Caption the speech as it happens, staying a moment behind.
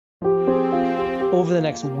over the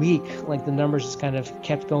next week, like the numbers just kind of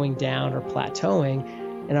kept going down or plateauing.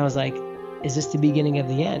 And I was like, is this the beginning of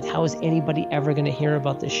the end? How is anybody ever going to hear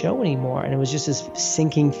about this show anymore? And it was just this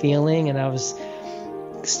sinking feeling. And I was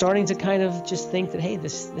starting to kind of just think that, hey,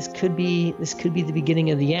 this could be the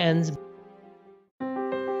beginning of the end.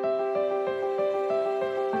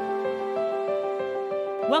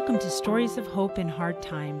 Welcome to Stories of Hope in Hard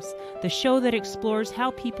Times, the show that explores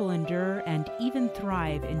how people endure and even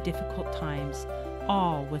thrive in difficult times,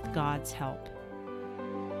 all with God's help.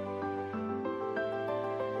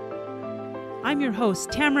 I'm your host,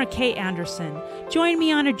 Tamara K. Anderson. Join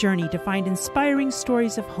me on a journey to find inspiring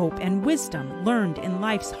stories of hope and wisdom learned in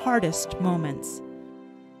life's hardest moments.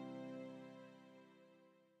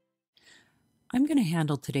 I'm going to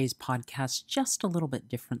handle today's podcast just a little bit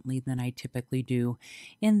differently than I typically do,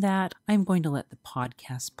 in that I'm going to let the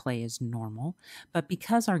podcast play as normal, but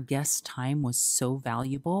because our guest time was so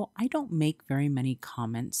valuable, I don't make very many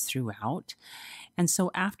comments throughout. And so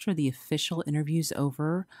after the official interview's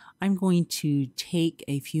over, I'm going to take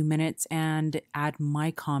a few minutes and add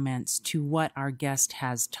my comments to what our guest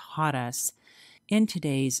has taught us in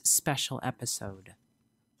today's special episode.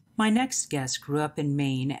 My next guest grew up in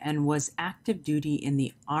Maine and was active duty in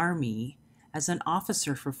the Army as an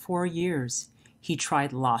officer for 4 years. He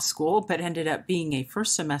tried law school, but ended up being a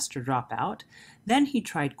first semester dropout. Then he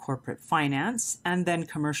tried corporate finance and then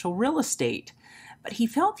commercial real estate. But he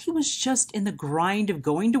felt he was just in the grind of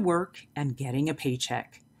going to work and getting a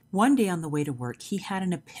paycheck. One day on the way to work, he had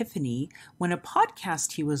an epiphany when a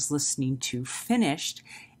podcast he was listening to finished,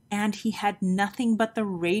 and he had nothing but the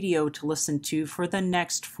radio to listen to for the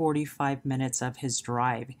next 45 minutes of his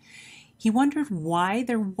drive. He wondered why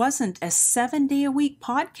there wasn't a 7-day-a-week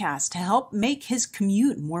podcast to help make his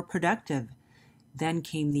commute more productive. Then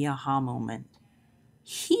came the aha moment.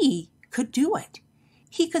 He could do it.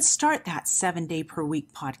 He could start that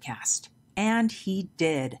 7-day-per-week podcast. And he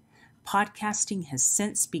did. Podcasting has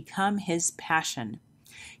since become his passion.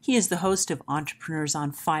 He is the host of Entrepreneurs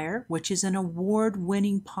on Fire, which is an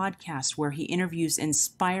award-winning podcast where he interviews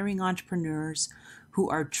inspiring entrepreneurs who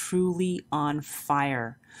are truly on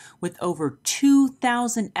fire. With over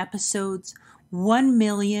 2,000 episodes, 1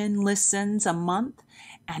 million listens a month,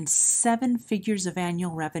 and 7 figures of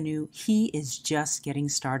annual revenue, he is just getting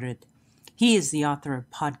started. He is the author of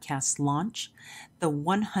Podcast Launch, the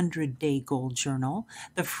 100-Day Goal Journal,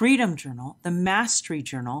 the Freedom Journal, the Mastery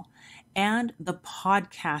Journal, and the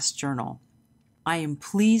Podcast Journal. I am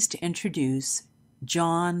pleased to introduce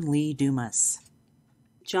John Lee Dumas.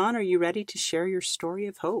 John, are you ready to share your story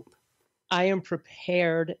of hope? I am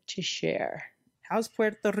prepared to share. How's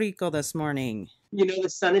Puerto Rico this morning? You know, the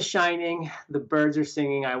sun is shining, the birds are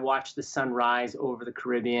singing. I watched the sun rise over the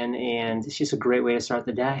Caribbean, and it's just a great way to start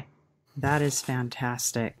the day. That is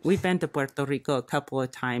fantastic. We've been to Puerto Rico a couple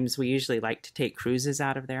of times. We usually like to take cruises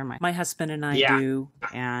out of there. My husband and I do.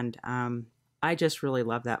 And I just really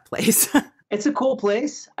love that place. It's a cool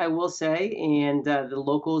place, I will say. And the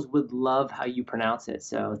locals would love how you pronounce it.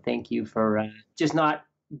 So thank you for just not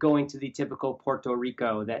going to the typical Puerto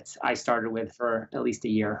Rico that I started with for at least a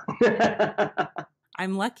year.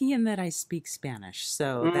 I'm lucky in that I speak Spanish,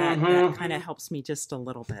 so that kind of helps me just a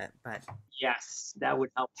little bit. But yes, that would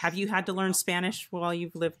help. Have you had to learn Spanish while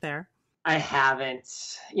you've lived there? I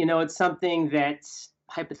haven't. You know, it's something that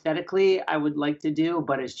hypothetically I would like to do,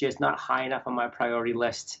 but it's just not high enough on my priority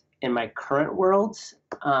list in my current world.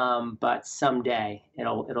 But someday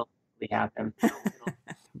it'll happen.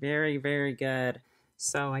 Very, very good.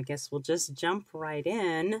 So I guess we'll just jump right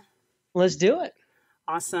in. Let's do it.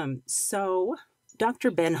 Awesome. So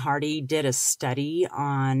Dr. Ben Hardy did a study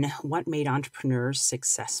on what made entrepreneurs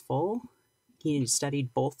successful. He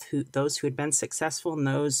studied both those who had been successful and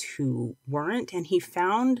those who weren't. And he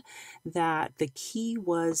found that the key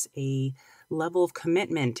was a level of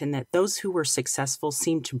commitment, and that those who were successful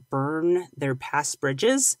seemed to burn their past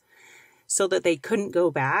bridges so that they couldn't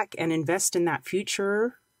go back and invest in that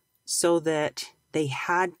future, so that they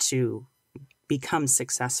had to become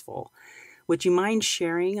successful. Would you mind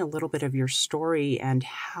sharing a little bit of your story and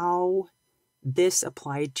how this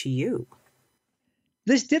applied to you?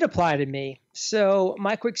 This did apply to me. So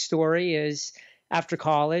my quick story is, after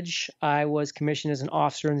college, I was commissioned as an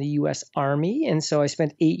officer in the U.S. Army. And so I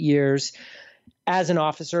spent 8 years as an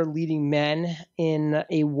officer leading men in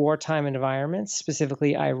a wartime environment,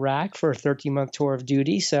 specifically Iraq, for a 13-month tour of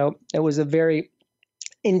duty. So it was a very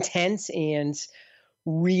intense and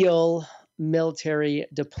real military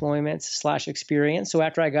deployment / experience. So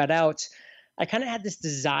after I got out, I kind of had this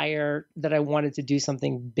desire that I wanted to do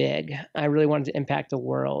something big. I really wanted to impact the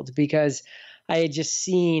world because I had just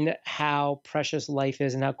seen how precious life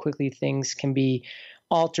is and how quickly things can be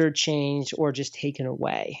altered, changed, or just taken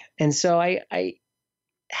away. And so I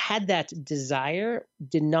had that desire,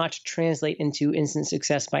 did not translate into instant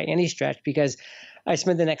success by any stretch, because I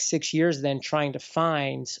spent the next 6 years then trying to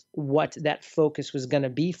find what that focus was going to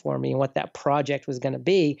be for me and what that project was going to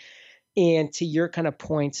be. And to your kind of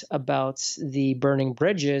point about the burning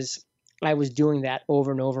bridges, I was doing that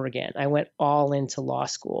over and over again. I went all into law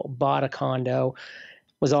school, bought a condo,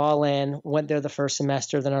 was all in, went there the first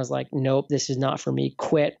semester. Then I was like, nope, this is not for me.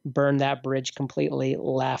 Quit, burned that bridge completely,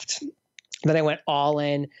 left. Then I went all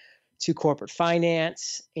in to corporate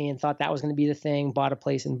finance and thought that was going to be the thing. Bought a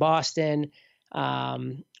place in Boston,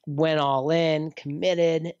 went all in,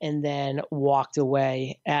 committed, and then walked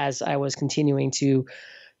away as I was continuing to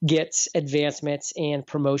get advancements and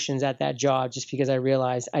promotions at that job, just because I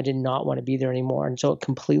realized I did not want to be there anymore. And so it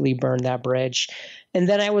completely burned that bridge. And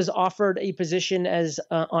then I was offered a position as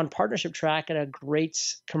on partnership track at a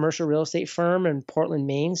great commercial real estate firm in Portland,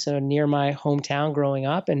 Maine, so near my hometown growing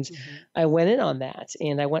up. And I went in on that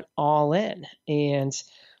and I went all in. And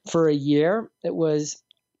for a year, it was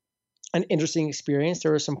an interesting experience.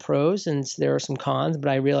 There were some pros and there were some cons, but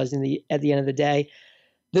I realized at the end of the day,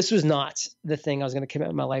 this was not the thing I was going to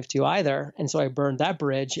commit my life to either. And so I burned that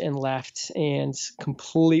bridge and left and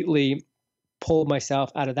completely pulled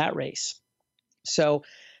myself out of that race. So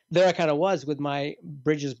there I kind of was with my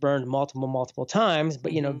bridges burned multiple times,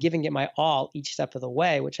 but, giving it my all each step of the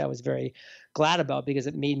way, which I was very glad about, because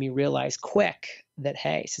it made me realize quick that,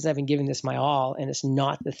 hey, since I've been giving this my all and it's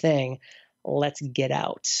not the thing, let's get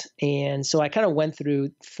out. And so I kind of went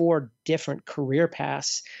through 4 different career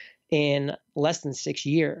paths in less than 6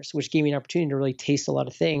 years, which gave me an opportunity to really taste a lot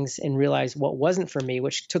of things and realize what wasn't for me,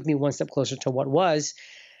 which took me one step closer to what was.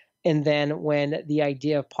 And then when the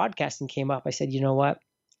idea of podcasting came up, I said, you know what?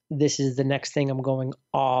 This is the next thing I'm going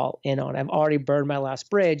all in on. I've already burned my last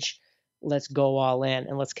bridge. Let's go all in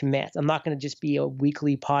and let's commit. I'm not going to just be a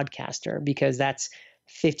weekly podcaster, because that's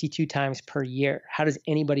 52 times per year. How does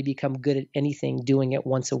anybody become good at anything doing it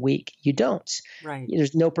once a week? You don't. Right.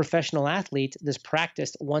 There's no professional athlete that's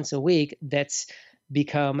practiced once a week that's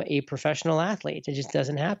become a professional athlete. It just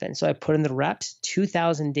doesn't happen. So I put in the reps,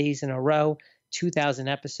 2,000 days in a row, 2,000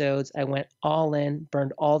 episodes. I went all in,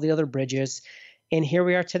 burned all the other bridges. And here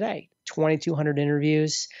we are today, 2,200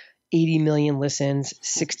 interviews, 80 million listens,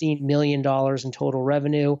 $16 million in total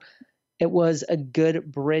revenue. It was a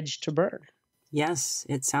good bridge to burn. Yes,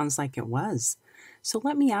 it sounds like it was. So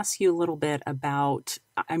let me ask you a little bit about,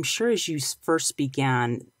 I'm sure as you first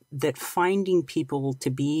began, that finding people to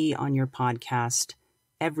be on your podcast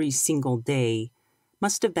every single day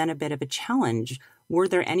must have been a bit of a challenge. Were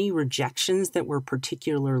there any rejections that were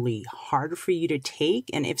particularly hard for you to take?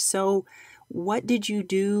 And if so, what did you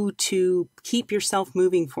do to keep yourself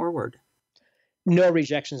moving forward? No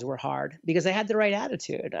rejections were hard, because I had the right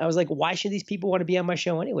attitude. I was like, why should these people want to be on my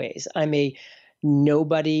show anyways? I'm a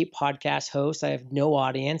nobody podcast host. I have no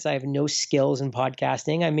audience. I have no skills in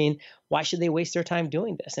podcasting. I mean, why should they waste their time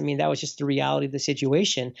doing this? I mean, that was just the reality of the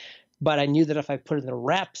situation. But I knew that if I put in the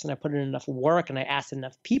reps and I put in enough work and I asked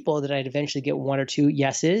enough people, that I'd eventually get 1 or 2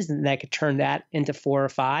 yeses, and I could turn that into 4 or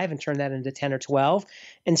 5 and turn that into 10 or 12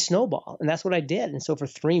 and snowball. And that's what I did. And so for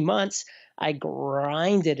 3 months, I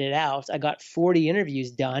grinded it out. I got 40 interviews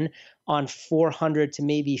done on 400 to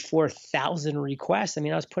maybe 4,000 requests. I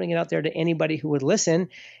mean, I was putting it out there to anybody who would listen,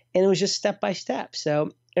 and it was just step by step.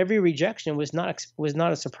 So every rejection was not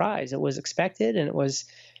a surprise. It was expected, and it was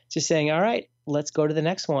just saying, all right, let's go to the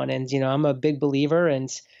next one. And, I'm a big believer, and,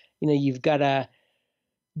 you've got to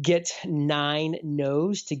get 9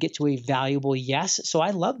 no's to get to a valuable yes. So I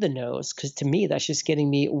love the no's, because to me, that's just getting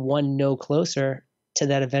me 1 no closer to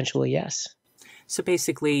that eventual yes. So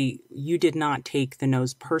basically, you did not take the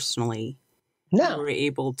no's personally. No. You were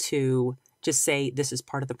able to just say, this is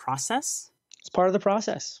part of the process? It's part of the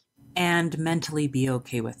process. And mentally be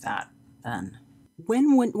okay with that then.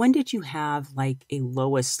 When did you have like a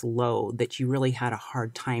lowest low that you really had a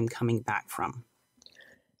hard time coming back from?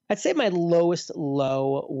 I'd say my lowest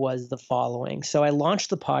low was the following. So I launched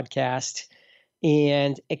the podcast,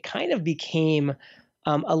 and it kind of became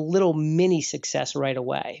a little mini success right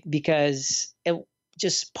away, because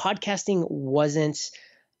podcasting wasn't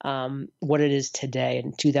what it is today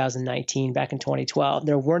in 2019, back in 2012.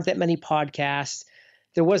 There weren't that many podcasts.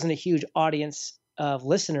 There wasn't a huge audience of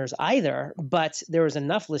listeners either, but there was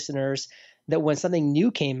enough listeners that when something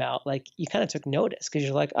new came out, like, you kind of took notice, because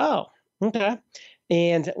you're like, oh, okay.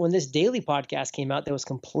 And when this daily podcast came out, that was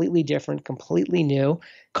completely different, completely new,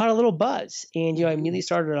 caught a little buzz. And, I immediately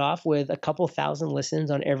started off with a couple thousand listens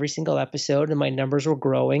on every single episode, and my numbers were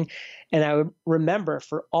growing. And I would remember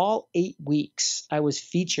for all 8 weeks, I was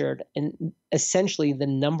featured in essentially the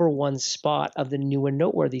number one spot of the new and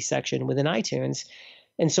noteworthy section within iTunes.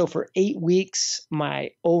 And so for 8 weeks,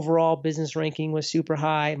 my overall business ranking was super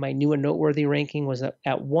high. My new and noteworthy ranking was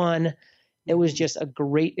at 1. It was just a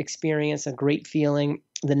great experience, a great feeling.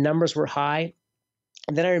 The numbers were high.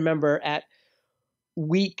 And then I remember at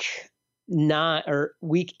week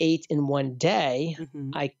 8 in one day,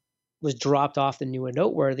 I was dropped off the new and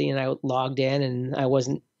noteworthy, and I logged in, and I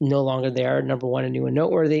wasn't no longer there, number one in new and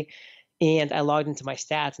noteworthy. And I logged into my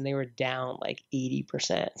stats, and they were down like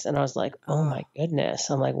 80%. And I was like, oh my goodness.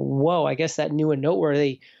 I'm like, whoa, I guess that new and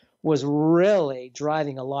noteworthy was really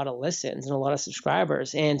driving a lot of listens and a lot of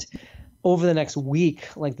subscribers. And over the next week,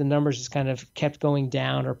 like the numbers just kind of kept going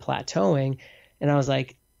down or plateauing. And I was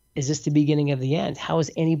like, is this the beginning of the end? How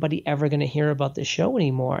is anybody ever going to hear about this show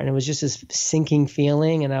anymore? And it was just this sinking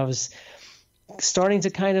feeling. And I was starting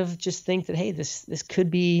to kind of just think that, hey, this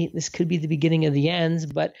could be the beginning of the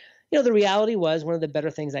end. But the reality was, one of the better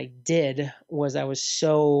things I did was I was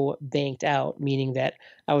so banked out, meaning that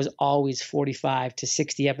I was always 45 to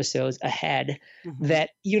 60 episodes ahead,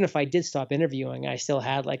 that even if I did stop interviewing, I still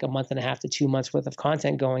had like a month and a half to 2 months worth of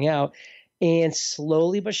content going out. And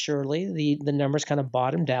slowly but surely, the numbers kind of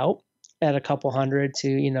bottomed out at a couple hundred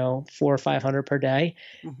to, 400 or 500 per day.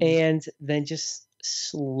 And then just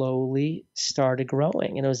slowly started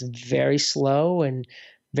growing. And it was very slow and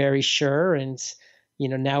very sure. And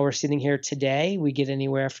now we're sitting here today, we get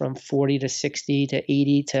anywhere from 40 to 60 to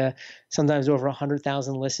 80 to sometimes over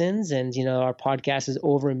 100,000 listens. And, our podcast is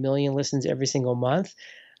over 1 million listens every single month.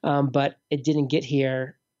 But it didn't get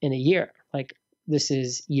here in a year. Like, this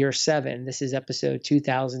is year 7. This is episode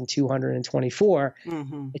 2,224.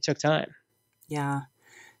 It took time. Yeah.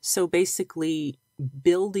 So basically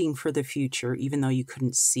building for the future, even though you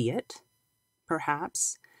couldn't see it,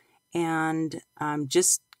 perhaps, and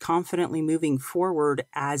just confidently moving forward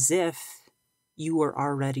as if you were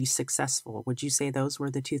already successful. Would you say those were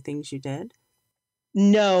the 2 things you did?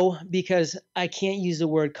 No, because I can't use the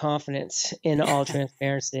word confidence in all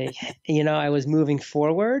transparency. I was moving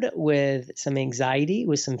forward with some anxiety,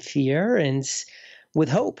 with some fear, and with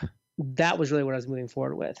hope. That was really what I was moving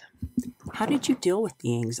forward with. How did you deal with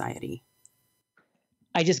the anxiety?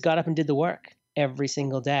 I just got up and did the work every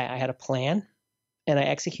single day. I had a plan and I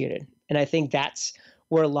executed. And I think that's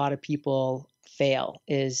where a lot of people fail,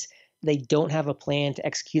 is they don't have a plan to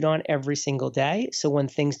execute on every single day. So when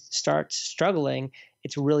things start struggling,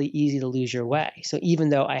 it's really easy to lose your way. So even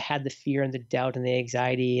though I had the fear and the doubt and the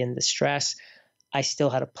anxiety and the stress, I still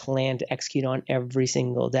had a plan to execute on every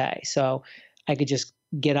single day. So I could just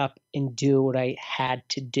get up and do what I had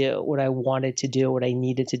to do, what I wanted to do, what I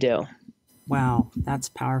needed to do. Wow, that's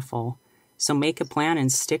powerful. So make a plan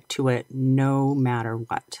and stick to it no matter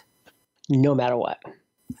what. No matter what.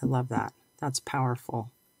 I love that. That's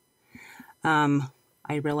powerful.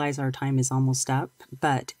 I realize our time is almost up,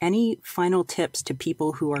 but any final tips to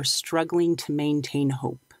people who are struggling to maintain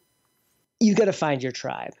hope? You got to find your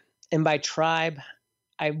tribe. And by tribe,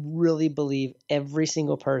 I really believe every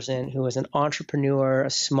single person who is an entrepreneur, a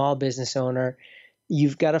small business owner,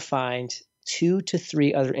 you've got to find 2 to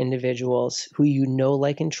 3 other individuals who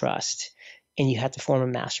like, and trust, and you have to form a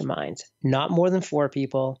mastermind. Not more than 4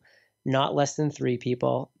 people, not less than 3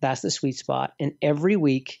 people. That's the sweet spot. And every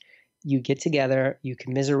week, you get together, you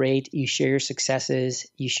commiserate, you share your successes,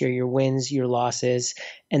 you share your wins, your losses,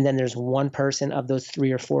 and then there's one person of those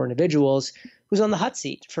 3 or 4 individuals who's on the hot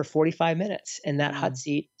seat for 45 minutes. And that hot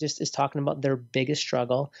seat just is talking about their biggest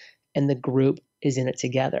struggle, and the group is in it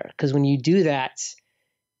together. Because when you do that,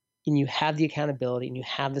 and you have the accountability and you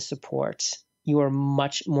have the support, you are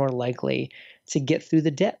much more likely to get through the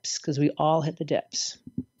dips, because we all hit the dips.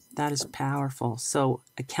 That is powerful. So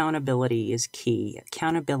accountability is key.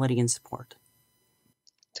 Accountability and support.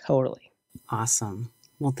 Totally. Awesome.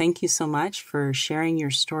 Well, thank you so much for sharing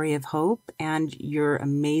your story of hope and your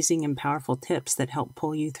amazing and powerful tips that help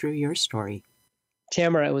pull you through your story.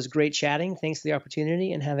 Tamara, it was great chatting. Thanks for the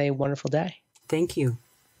opportunity, and have a wonderful day. Thank you.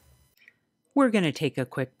 We're going to take a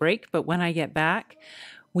quick break, but when I get back,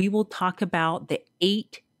 we will talk about the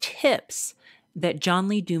 8 tips that John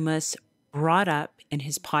Lee Dumas brought up in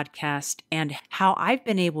his podcast and how I've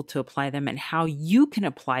been able to apply them and how you can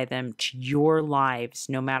apply them to your lives,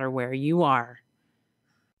 no matter where you are.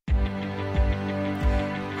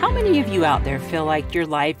 How many of you out there feel like your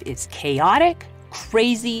life is chaotic,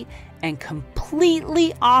 crazy, and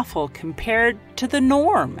completely awful compared to the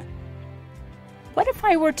norm? What if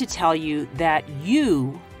I were to tell you that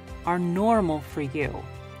you are normal for you?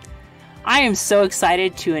 I am so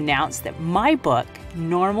excited to announce that my book,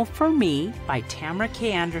 Normal for Me by Tamara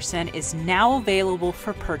K. Anderson, is now available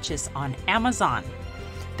for purchase on Amazon.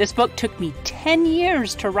 This book took me 10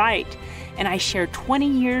 years to write, and I share 20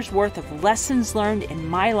 years worth of lessons learned in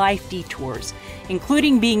my life detours,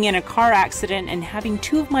 including being in a car accident and having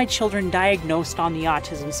 2 of my children diagnosed on the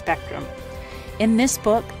autism spectrum. In this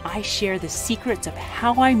book, I share the secrets of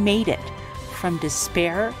how I made it from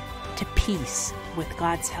despair to peace with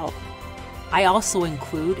God's help. I also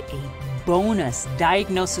include a bonus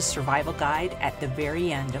diagnosis survival guide at the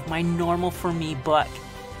very end of my Normal for Me book.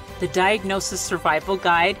 The diagnosis survival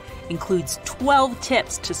guide includes 12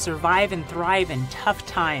 tips to survive and thrive in tough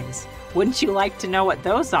times. Wouldn't you like to know what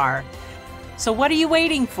those are? So what are you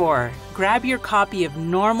waiting for? Grab your copy of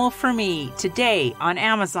Normal for Me today on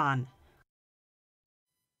Amazon.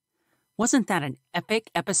 Wasn't that an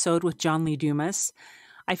epic episode with John Lee Dumas?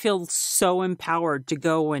 I feel so empowered to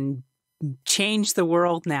go and change the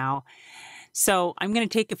world now. So I'm going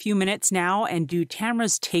to take a few minutes now and do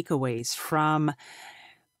Tamara's takeaways from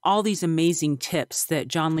all these amazing tips that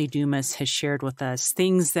John Lee Dumas has shared with us,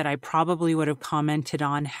 things that I probably would have commented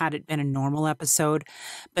on had it been a normal episode.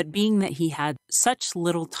 But being that he had such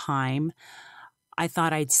little time, I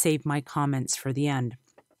thought I'd save my comments for the end.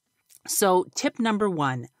 So tip number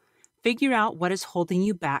 1, figure out what is holding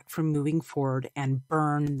you back from moving forward and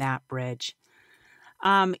burn that bridge.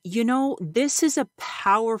 This is a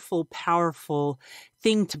powerful, powerful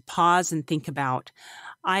thing to pause and think about.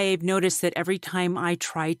 I've noticed that every time I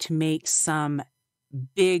try to make some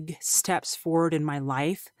big steps forward in my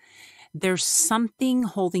life, there's something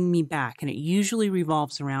holding me back, and it usually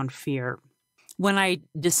revolves around fear. When I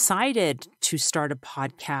decided to start a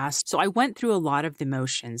podcast, so I went through a lot of the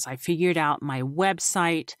motions. I figured out my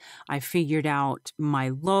website, I figured out my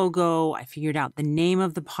logo, I figured out the name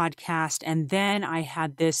of the podcast, and then I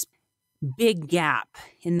had this big gap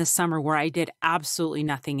in the summer where I did absolutely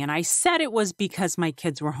nothing. And I said it was because my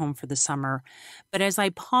kids were home for the summer. But as I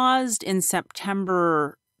paused in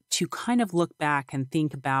September to kind of look back and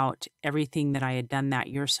think about everything that I had done that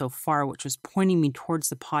year so far, which was pointing me towards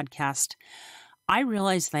the podcast, I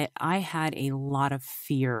realized that I had a lot of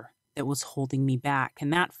fear that was holding me back.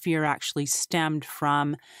 And that fear actually stemmed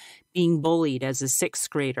from being bullied as a 6th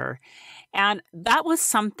grader. And that was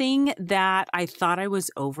something that I thought I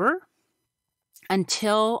was over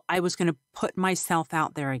until I was going to put myself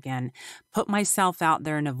out there again, put myself out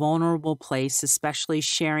there in a vulnerable place, especially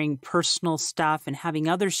sharing personal stuff and having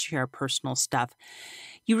others share personal stuff.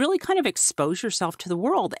 You really kind of expose yourself to the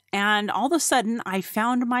world. And all of a sudden, I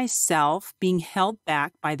found myself being held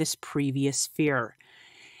back by this previous fear.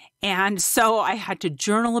 And so I had to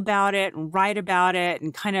journal about it and write about it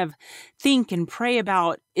and kind of think and pray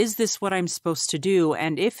about, is this what I'm supposed to do?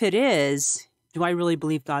 And if it is, do I really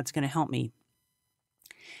believe God's going to help me?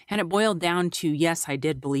 And it boiled down to, yes, I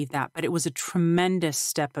did believe that, but it was a tremendous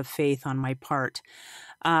step of faith on my part.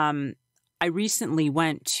 I recently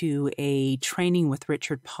went to a training with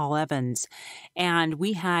Richard Paul Evans, and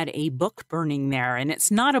we had a book burning there. And it's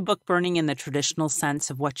not a book burning in the traditional sense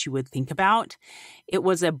of what you would think about. It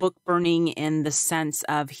was a book burning in the sense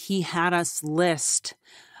of he had us list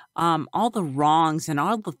all the wrongs and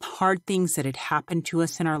all the hard things that had happened to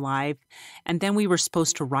us in our life. And then we were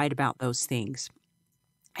supposed to write about those things.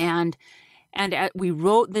 And we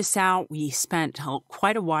wrote this out. We spent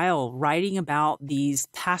quite a while writing about these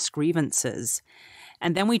past grievances.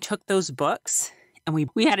 And then we took those books and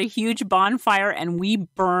we had a huge bonfire and we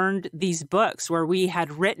burned these books where we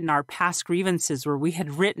had written our past grievances, where we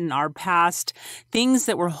had written our past things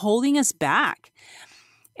that were holding us back.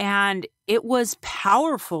 And it was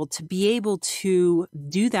powerful to be able to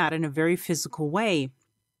do that in a very physical way.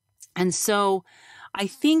 And so I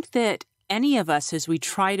think that any of us, as we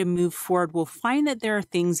try to move forward, will find that there are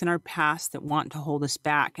things in our past that want to hold us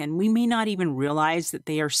back. And we may not even realize that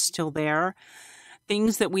they are still there.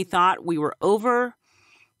 Things that we thought we were over.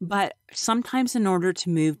 But sometimes in order to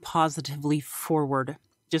move positively forward,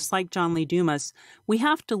 just like John Lee Dumas, we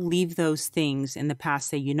have to leave those things in the past,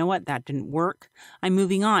 say, you know what, that didn't work. I'm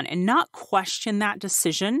moving on, and not question that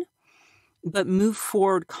decision, but move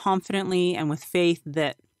forward confidently and with faith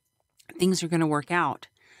that things are going to work out.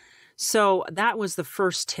 So that was the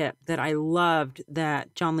first tip that I loved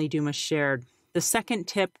that John Lee Dumas shared. The second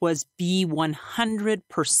tip was be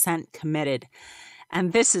 100% committed.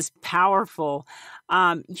 And this is powerful.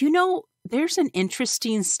 There's an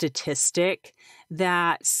interesting statistic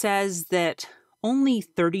that says that only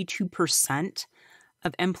 32%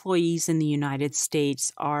 of employees in the United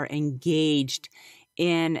States are engaged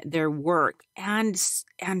in their work. And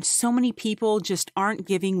so many people just aren't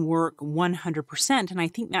giving work 100%. And I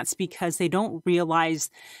think that's because they don't realize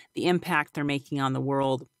the impact they're making on the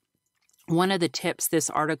world. One of the tips, this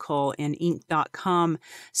article in Inc.com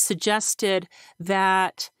suggested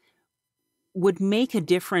that would make a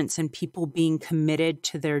difference in people being committed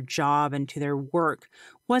to their job and to their work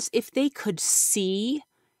was if they could see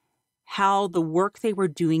how the work they were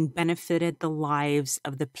doing benefited the lives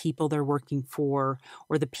of the people they're working for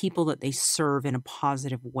or the people that they serve in a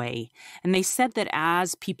positive way. And they said that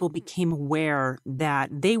as people became aware that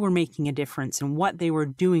they were making a difference and what they were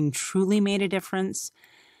doing truly made a difference,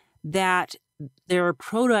 that their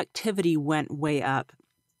productivity went way up.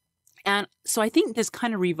 And so I think this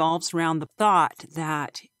kind of revolves around the thought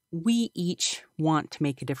that we each want to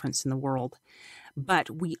make a difference in the world, but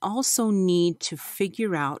we also need to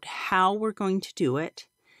figure out how we're going to do it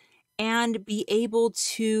and be able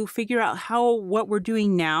to figure out how what we're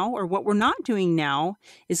doing now or what we're not doing now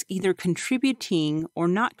is either contributing or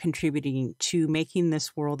not contributing to making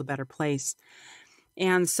this world a better place.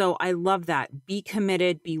 And so I love that. Be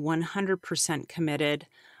committed, be 100% committed.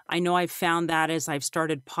 I know I've found that as I've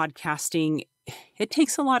started podcasting, it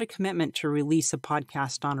takes a lot of commitment to release a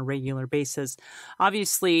podcast on a regular basis.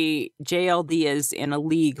 Obviously, JLD is in a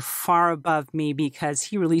league far above me because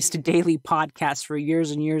he released a daily podcast for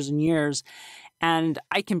years and years and years, and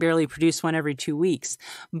I can barely produce one every 2 weeks.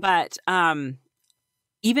 But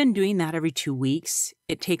even doing that every 2 weeks,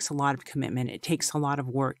 it takes a lot of commitment. It takes a lot of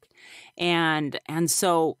work. And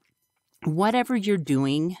so whatever you're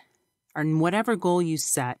doing, or whatever goal you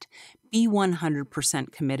set, be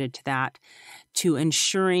 100% committed to that, to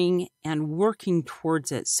ensuring and working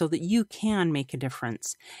towards it so that you can make a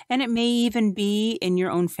difference. And it may even be in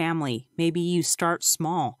your own family. Maybe you start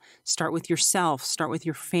small, start with yourself, start with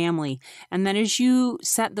your family. And then as you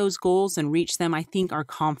set those goals and reach them, I think our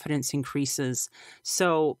confidence increases.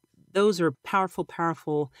 So those are powerful,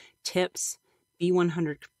 powerful tips. Be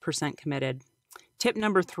 100% committed. Tip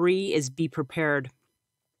number 3 is be prepared.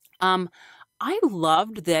 I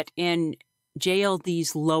loved that in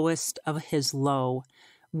JLD's lowest of his low,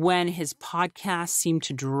 when his podcast seemed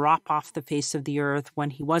to drop off the face of the earth,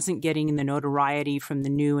 when he wasn't getting the notoriety from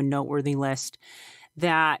the new and noteworthy list,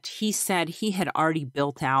 that he said he had already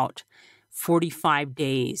built out 45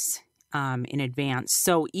 days in advance.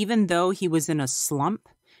 So even though he was in a slump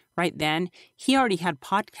right then, he already had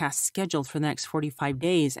podcasts scheduled for the next 45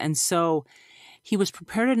 days. And so he was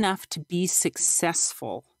prepared enough to be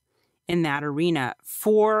successful in that arena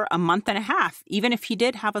for a month and a half, even if he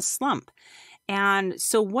did have a slump. And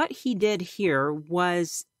so what he did here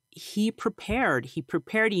was he prepared.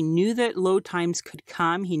 He knew that low times could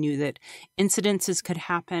come. He knew that incidences could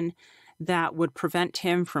happen that would prevent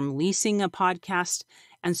him from leasing a podcast.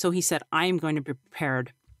 And so he said, I'm going to be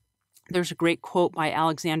prepared. There's a great quote by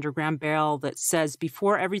Alexander Graham Bell that says,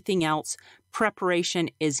 before everything else, preparation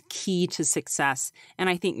is key to success. And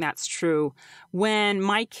I think that's true. When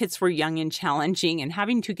my kids were young and challenging, and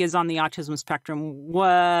having 2 kids on the autism spectrum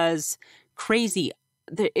was crazy,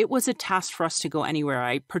 it was a task for us to go anywhere.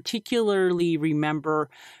 I particularly remember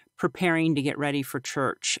preparing to get ready for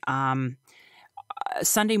church.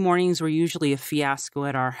 Sunday mornings were usually a fiasco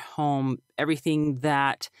at our home. Everything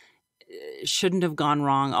that shouldn't have gone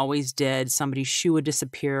wrong always did. Somebody's shoe would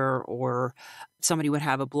disappear, or somebody would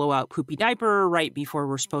have a blowout poopy diaper right before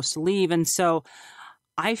we're supposed to leave. And so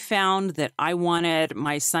I found that I wanted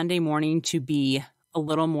my Sunday morning to be a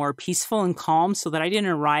little more peaceful and calm so that I didn't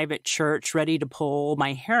arrive at church ready to pull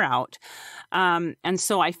my hair out. And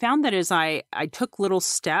so I found that as I took little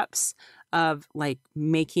steps of like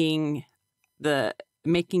making a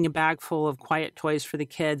bag full of quiet toys for the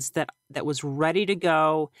kids that was ready to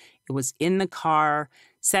go. It was in the car,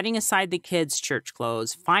 setting aside the kids' church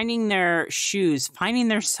clothes, finding their shoes, finding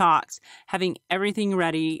their socks, having everything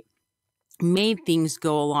ready made things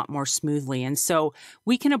go a lot more smoothly. And so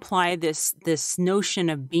we can apply this notion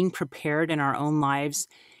of being prepared in our own lives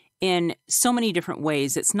in so many different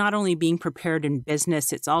ways. It's not only being prepared in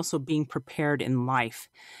business, it's also being prepared in life.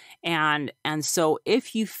 And so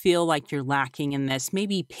if you feel like you're lacking in this,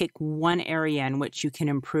 maybe pick one area in which you can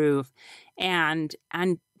improve and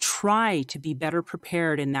try to be better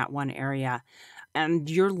prepared in that one area. And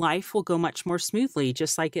your life will go much more smoothly,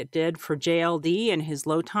 just like it did for JLD in his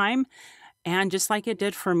low time, and just like it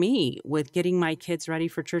did for me with getting my kids ready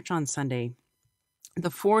for church on Sunday. The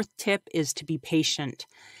 4th tip is to be patient.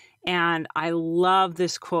 And I love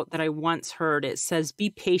this quote that I once heard. It says, be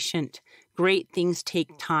patient. Great things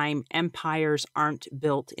take time. Empires aren't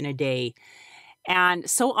built in a day. And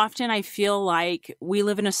so often I feel like we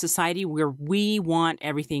live in a society where we want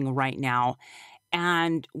everything right now.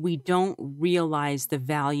 And we don't realize the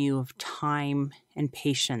value of time and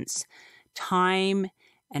patience. Time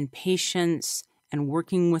and patience and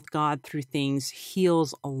working with God through things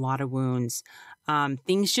heals a lot of wounds.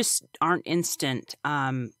 Things just aren't instant.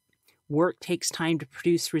 Work takes time to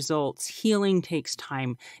produce results. Healing takes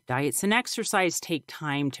time. Diets and exercise take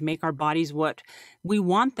time to make our bodies what we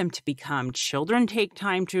want them to become. Children take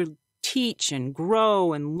time to teach and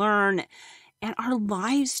grow and learn. And our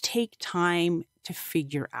lives take time to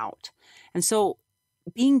figure out. And so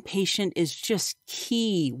being patient is just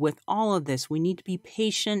key with all of this. We need to be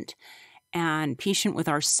patient, and patient with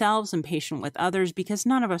ourselves and patient with others, because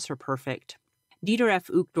none of us are perfect. Dieter F.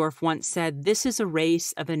 Uchtdorf once said, "This is a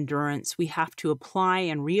race of endurance. We have to apply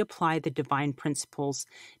and reapply the divine principles.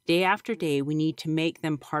 Day after day, we need to make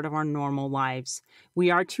them part of our normal lives. We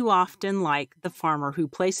are too often like the farmer who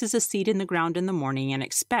places a seed in the ground in the morning and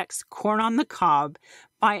expects corn on the cob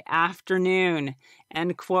by afternoon."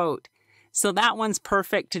 End quote. So that one's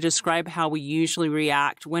perfect to describe how we usually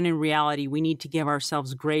react, when in reality, we need to give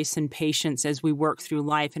ourselves grace and patience as we work through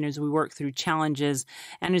life and as we work through challenges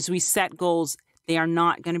and as we set goals. They are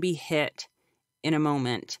not going to be hit in a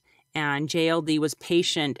moment. And JLD was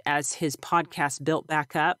patient as his podcast built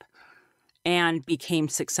back up and became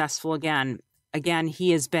successful again. Again,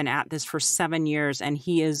 he has been at this for 7 years and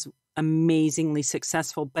he is amazingly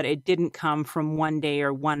successful, but it didn't come from one day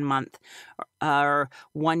or 1 month or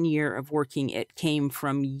 1 year of working. It came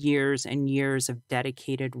from years and years of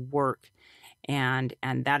dedicated work. And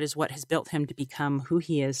that is what has built him to become who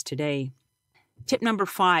he is today. Tip number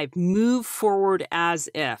 5, move forward as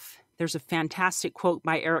if. There's a fantastic quote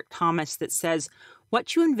by Eric Thomas that says,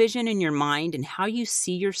 "What you envision in your mind and how you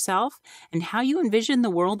see yourself and how you envision the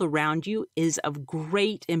world around you is of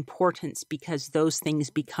great importance, because those things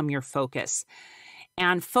become your focus."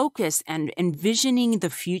 And focus and envisioning the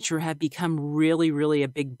future have become really, really a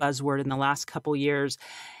big buzzword in the last couple years.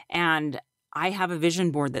 And I have a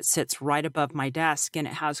vision board that sits right above my desk, and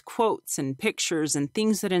it has quotes and pictures and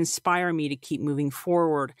things that inspire me to keep moving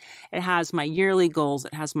forward. It has my yearly goals.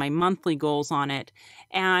 It has my monthly goals on it.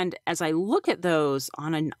 And as I look at those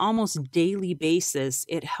on an almost daily basis,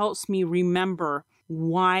 it helps me remember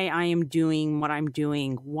why I am doing what I'm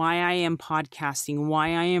doing, why I am podcasting, why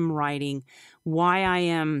I am writing, why I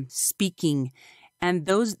am speaking. And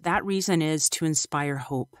that reason is to inspire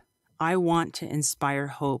hope. I want to inspire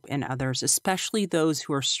hope in others, especially those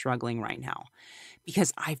who are struggling right now,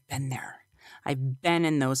 because I've been there. I've been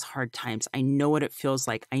in those hard times. I know what it feels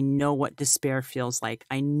like. I know what despair feels like.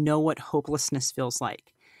 I know what hopelessness feels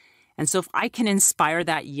like. And so if I can inspire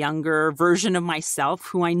that younger version of myself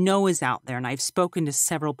who I know is out there, and I've spoken to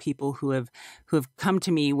several people who have come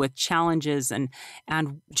to me with challenges and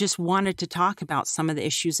just wanted to talk about some of the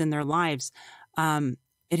issues in their lives,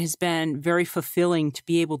 it has been very fulfilling to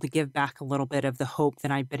be able to give back a little bit of the hope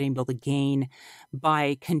that I've been able to gain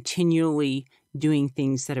by continually doing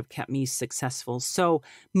things that have kept me successful. So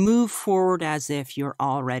move forward as if you're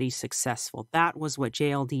already successful. That was what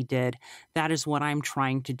JLD did. That is what I'm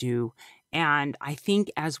trying to do. And I think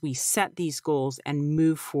as we set these goals and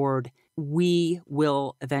move forward, we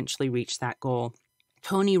will eventually reach that goal.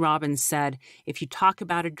 Tony Robbins said, "If you talk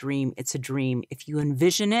about a dream, it's a dream. If you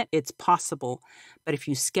envision it, it's possible. But if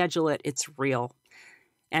you schedule it, it's real."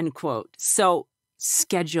 End quote. So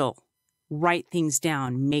schedule, write things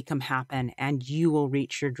down, make them happen, and you will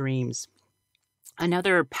reach your dreams.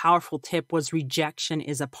 Another powerful tip was rejection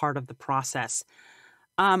is a part of the process.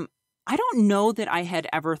 I don't know that I had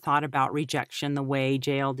ever thought about rejection the way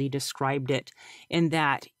JLD described it, in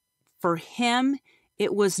that for him,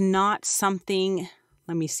 it was not something.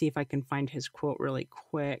 Let me see if I can find his quote really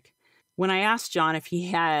quick. When I asked John if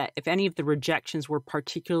any of the rejections were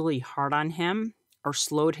particularly hard on him or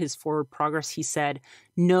slowed his forward progress, he said,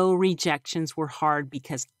 "No rejections were hard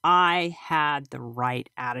because I had the right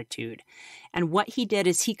attitude." And what he did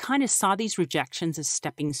is he kind of saw these rejections as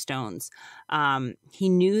stepping stones. He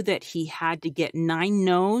knew that he had to get 9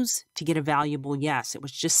 no's to get a valuable yes. It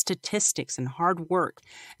was just statistics and hard work.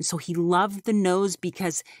 And so he loved the no's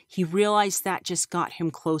because he realized that just got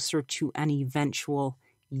him closer to an eventual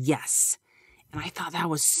yes. And I thought that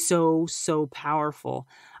was so, so powerful.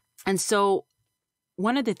 And so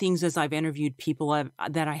one of the things as I've interviewed people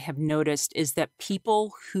that I have noticed is that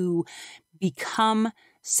people who become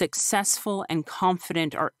successful and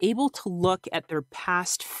confident are able to look at their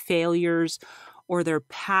past failures or their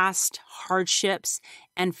past hardships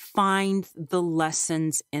and find the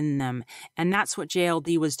lessons in them. And that's what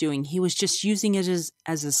JLD was doing. He was just using it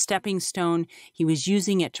as a stepping stone. He was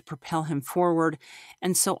using it to propel him forward.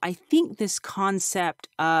 And so I think this concept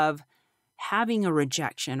of having a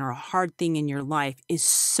rejection or a hard thing in your life is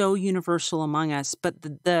so universal among us. But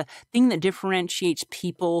the thing that differentiates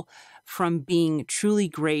people from being truly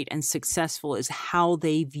great and successful is how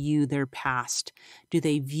they view their past. Do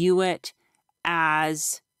they view it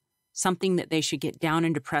as something that they should get down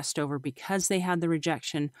and depressed over because they had the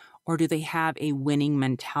rejection, or do they have a winning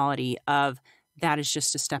mentality of that is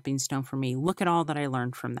just a stepping stone for me? Look at all that I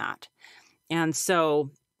learned from that. And so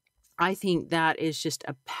I think that is just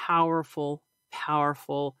a powerful,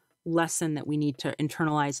 powerful lesson that we need to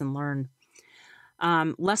internalize and learn.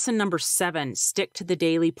 Lesson number 7, stick to the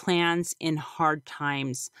daily plans in hard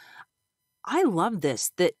times. I love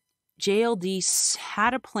this, that JLD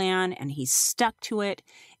had a plan and he stuck to it.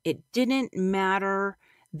 It didn't matter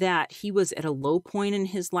that he was at a low point in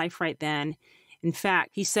his life right then. In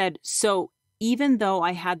fact, he said, so even though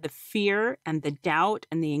I had the fear and the doubt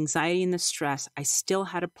and the anxiety and the stress, I still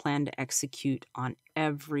had a plan to execute on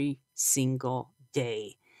every single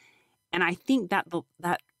day. And I think that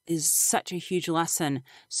is such a huge lesson.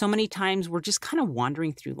 So many times we're just kind of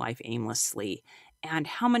wandering through life aimlessly. And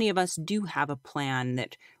how many of us do have a plan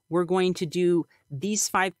that we're going to do these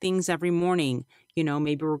 5 things every morning? You know,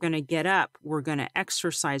 maybe we're going to get up, we're going to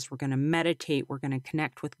exercise, we're going to meditate, we're going to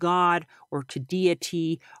connect with God or to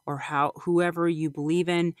deity or whoever you believe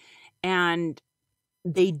in. And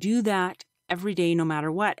they do that every day, no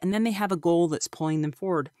matter what. And then they have a goal that's pulling them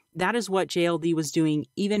forward. That is what JLD was doing,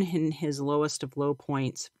 even in his lowest of low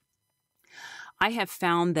points. I have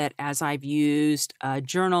found that as I've used a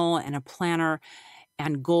journal and a planner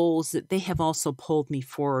and goals, that they have also pulled me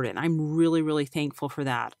forward. And I'm really, really thankful for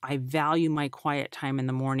that. I value my quiet time in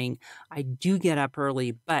the morning. I do get up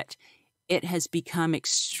early, but it has become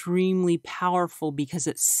extremely powerful because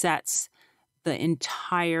it sets the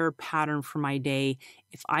entire pattern for my day.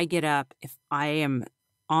 If I get up, if I am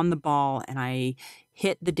on the ball and I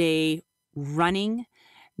hit the day running,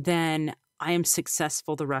 then I am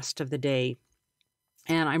successful the rest of the day.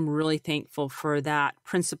 And I'm really thankful for that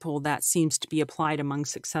principle that seems to be applied among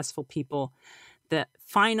successful people. The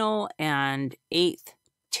final and 8th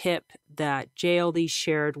tip that JLD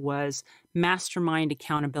shared was mastermind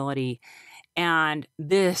accountability. And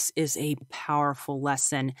this is a powerful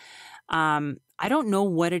lesson. I don't know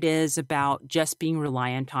what it is about just being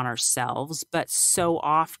reliant on ourselves, but so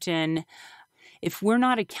often, if we're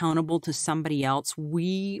not accountable to somebody else,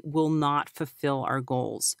 we will not fulfill our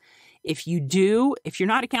goals. If you're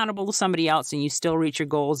not accountable to somebody else and you still reach your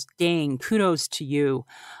goals, dang, kudos to you.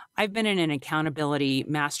 I've been in an accountability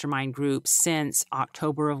mastermind group since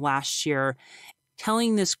October of last year,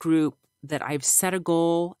 telling this group that I've set a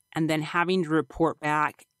goal and then having to report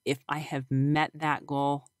back if I have met that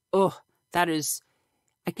goal. I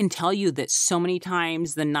can tell you that so many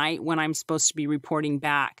times the night when I'm supposed to be reporting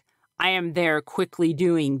back, I am there quickly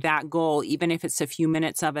doing that goal, even if it's a few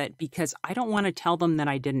minutes of it, because I don't want to tell them that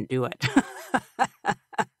I didn't do it.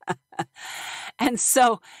 And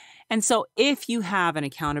so if you have an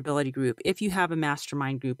accountability group, if you have a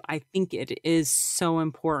mastermind group, I think it is so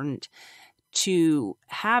important to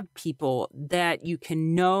have people that you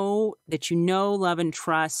know, love, and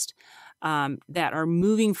trust, that are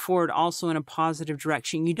moving forward also in a positive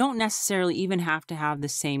direction. You don't necessarily even have to have the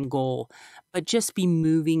same goal, but just be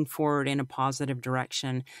moving forward in a positive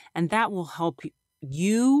direction. And that will help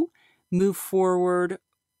you move forward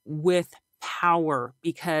with power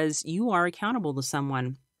because you are accountable to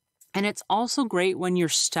someone. And it's also great when you're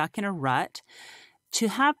stuck in a rut to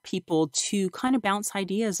have people to kind of bounce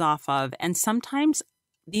ideas off of. And sometimes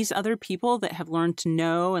these other people that have learned to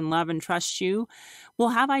know and love and trust you will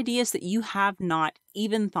have ideas that you have not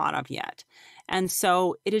even thought of yet. And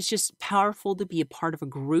so it is just powerful to be a part of a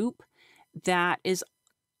group that is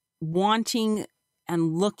wanting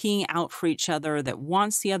and looking out for each other, that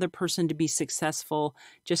wants the other person to be successful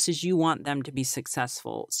just as you want them to be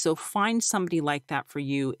successful. So find somebody like that for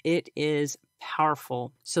you. It is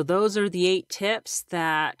powerful. So those are the 8 tips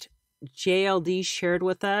that JLD shared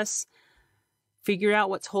with us. Figure out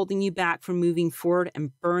what's holding you back from moving forward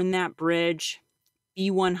and burn that bridge. Be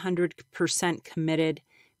 100% committed.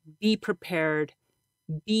 Be prepared.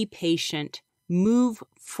 Be patient. Move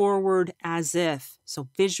forward as if. So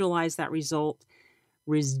visualize that result.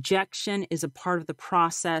 Rejection is a part of the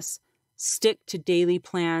process. Stick to daily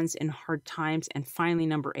plans in hard times. And finally,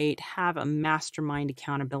 number 8, have a mastermind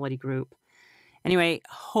accountability group. Anyway,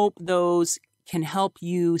 hope those can help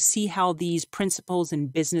you see how these principles in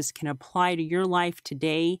business can apply to your life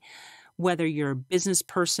today, whether you're a business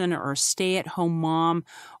person or a stay-at-home mom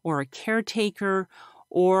or a caretaker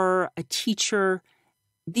or a teacher.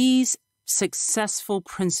 These successful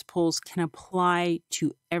principles can apply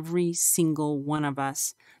to every single one of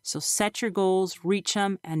us. So set your goals, reach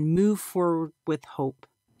them, and move forward with hope.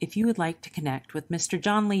 If you would like to connect with Mr.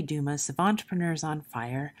 John Lee Dumas of Entrepreneurs on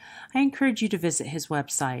Fire, I encourage you to visit his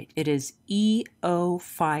website. It is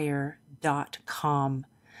eofire.com.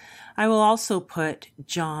 I will also put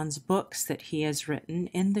John's books that he has written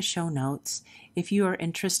in the show notes. If you are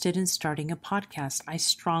interested in starting a podcast, I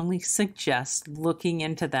strongly suggest looking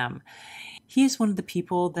into them. He is one of the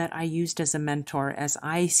people that I used as a mentor as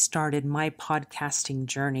I started my podcasting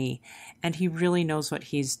journey, and he really knows what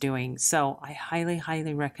he's doing. So I highly,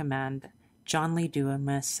 highly recommend John Lee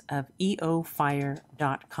Dumas of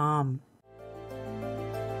eofire.com.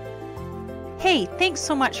 Hey, thanks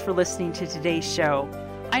so much for listening to today's show.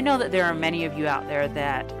 I know that there are many of you out there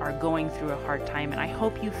that are going through a hard time, and I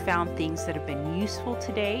hope you found things that have been useful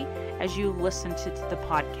today as you listen to the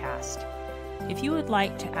podcast. If you would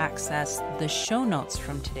like to access the show notes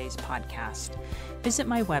from today's podcast, visit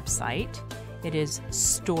my website. It is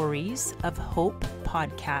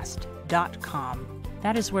storiesofhopepodcast.com.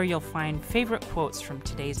 That is where you'll find favorite quotes from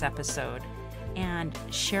today's episode and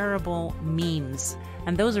shareable memes.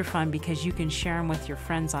 And those are fun because you can share them with your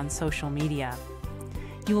friends on social media.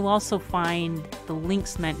 You will also find the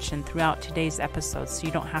links mentioned throughout today's episode, so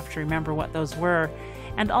you don't have to remember what those were.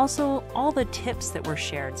 And also all the tips that were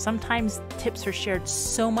shared. Sometimes tips are shared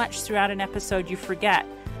so much throughout an episode you forget.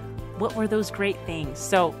 What were those great things?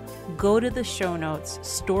 So go to the show notes,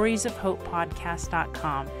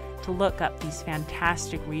 storiesofhopepodcast.com, to look up these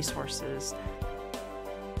fantastic resources.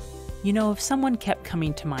 You know, if someone kept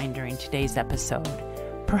coming to mind during today's episode,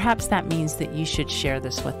 perhaps that means that you should share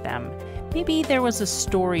this with them. Maybe there was a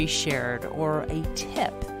story shared or a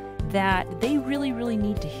tip that they really, really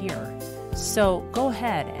need to hear. So go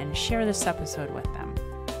ahead and share this episode with them.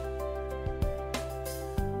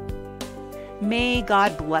 May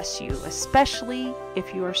God bless you, especially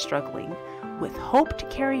if you are struggling, with hope to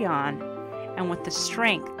carry on and with the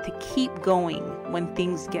strength to keep going when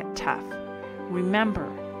things get tough. Remember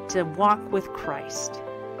to walk with Christ,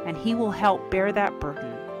 and He will help bear that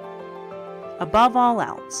burden. Above all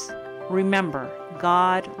else, remember,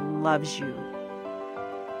 God loves you.